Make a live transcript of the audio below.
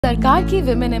सरकार की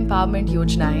women empowerment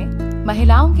योजनाएं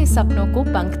महिलाओं के सपनों को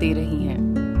पंख दे रही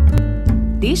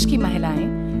हैं। देश की महिलाएं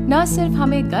न सिर्फ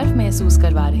हमें गर्व महसूस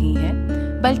करवा रही हैं,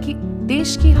 बल्कि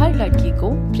देश की हर लड़की को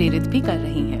प्रेरित भी कर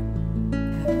रही हैं।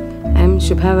 I am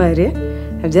Subha Varier.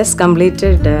 I have just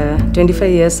completed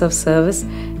 25 years of service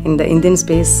in the Indian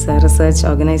Space Research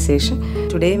Organization.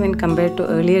 Today, when compared to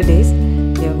earlier days,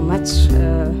 we have much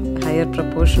higher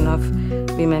proportion of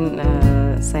women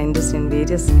scientists in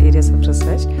various areas of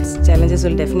research. Challenges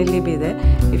will definitely be there.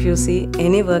 If you see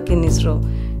any work in ISRO,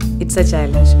 it's a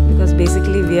challenge because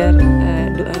basically we are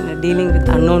dealing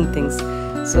with unknown things.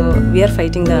 So we are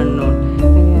fighting the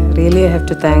unknown. Really, I have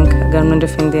to thank Government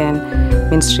of India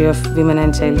and Ministry of Women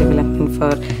and Child Development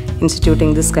for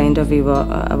instituting this kind of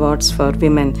awards for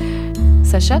women.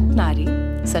 सशक्त नारी,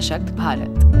 सशक्त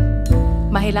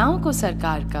भारत। महिलाओं को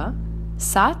सरकार का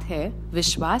साथ है,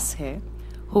 विश्वास है,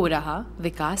 हो रहा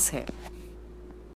विकास है।